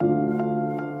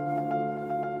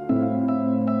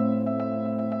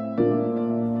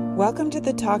Welcome to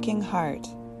the Talking Heart,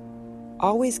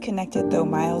 always connected though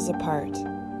miles apart.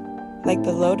 Like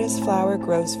the lotus flower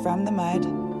grows from the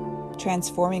mud,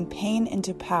 transforming pain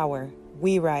into power,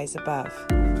 we rise above.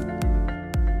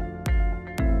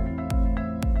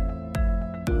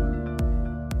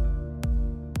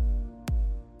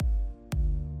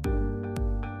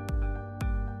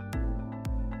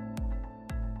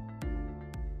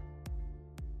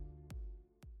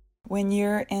 When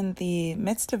you're in the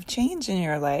midst of change in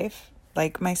your life,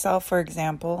 like myself, for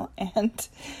example, and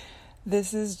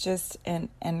this is just an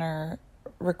inner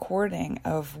recording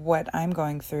of what I'm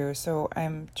going through. So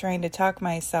I'm trying to talk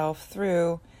myself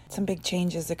through some big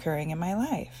changes occurring in my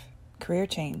life. Career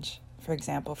change, for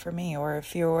example, for me, or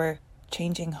if you're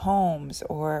changing homes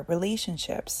or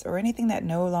relationships or anything that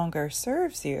no longer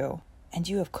serves you. And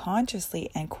you have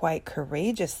consciously and quite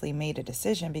courageously made a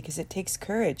decision, because it takes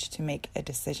courage to make a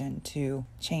decision to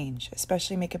change,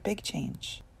 especially make a big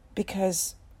change.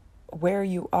 Because where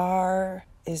you are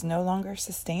is no longer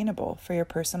sustainable for your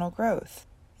personal growth.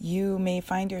 You may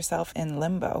find yourself in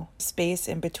limbo, space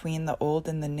in between the old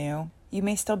and the new. You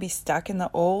may still be stuck in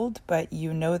the old, but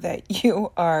you know that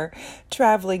you are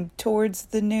traveling towards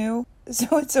the new.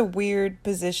 So it's a weird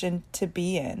position to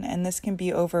be in, and this can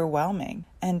be overwhelming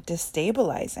and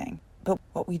destabilizing. But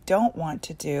what we don't want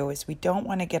to do is we don't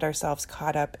want to get ourselves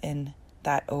caught up in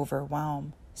that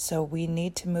overwhelm. So we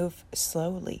need to move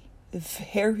slowly,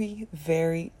 very,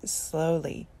 very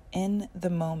slowly, in the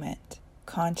moment,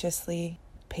 consciously,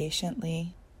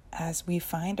 patiently, as we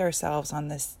find ourselves on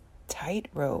this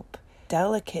tightrope,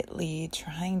 delicately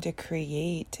trying to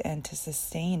create and to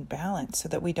sustain balance so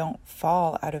that we don't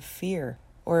fall out of fear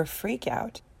or freak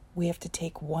out. We have to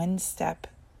take one step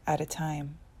at a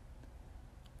time.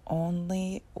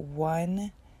 Only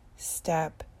one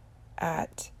step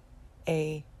at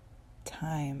a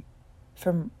time.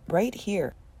 From right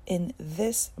here, in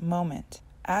this moment,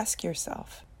 ask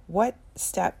yourself, what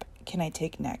step can I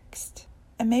take next?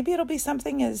 And maybe it'll be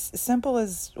something as simple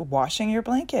as washing your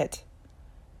blanket,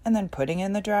 and then putting it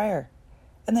in the dryer,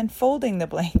 and then folding the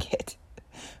blanket,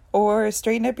 or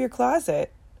straightening up your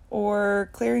closet,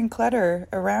 or clearing clutter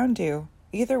around you.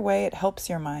 Either way, it helps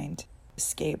your mind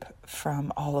escape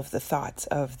from all of the thoughts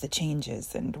of the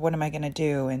changes and what am I going to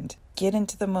do, and get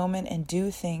into the moment and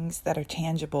do things that are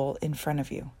tangible in front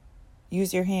of you.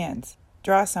 Use your hands,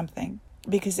 draw something,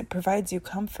 because it provides you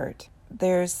comfort.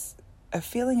 There's a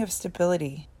feeling of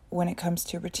stability when it comes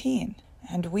to routine.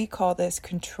 And we call this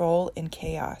control in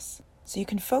chaos. So you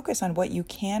can focus on what you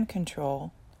can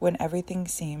control when everything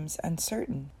seems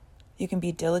uncertain. You can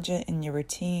be diligent in your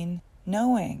routine,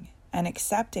 knowing and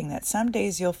accepting that some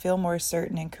days you'll feel more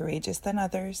certain and courageous than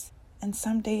others. And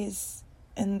some days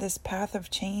in this path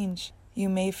of change, you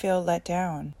may feel let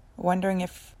down, wondering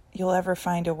if you'll ever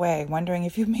find a way, wondering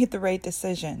if you've made the right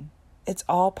decision. It's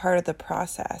all part of the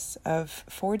process of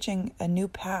forging a new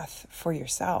path for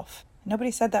yourself.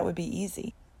 Nobody said that would be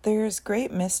easy. There's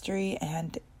great mystery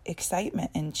and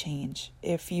excitement in change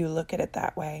if you look at it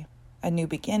that way. A new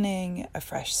beginning, a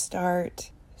fresh start.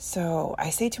 So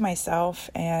I say to myself,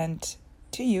 and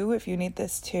to you if you need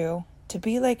this too, to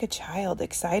be like a child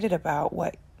excited about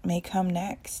what may come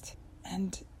next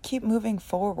and keep moving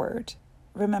forward.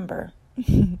 Remember,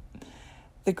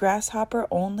 the grasshopper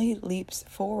only leaps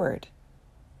forward,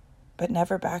 but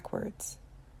never backwards.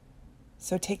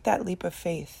 So take that leap of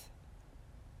faith.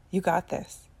 You got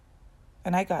this.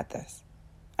 And I got this.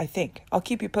 I think. I'll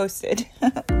keep you posted.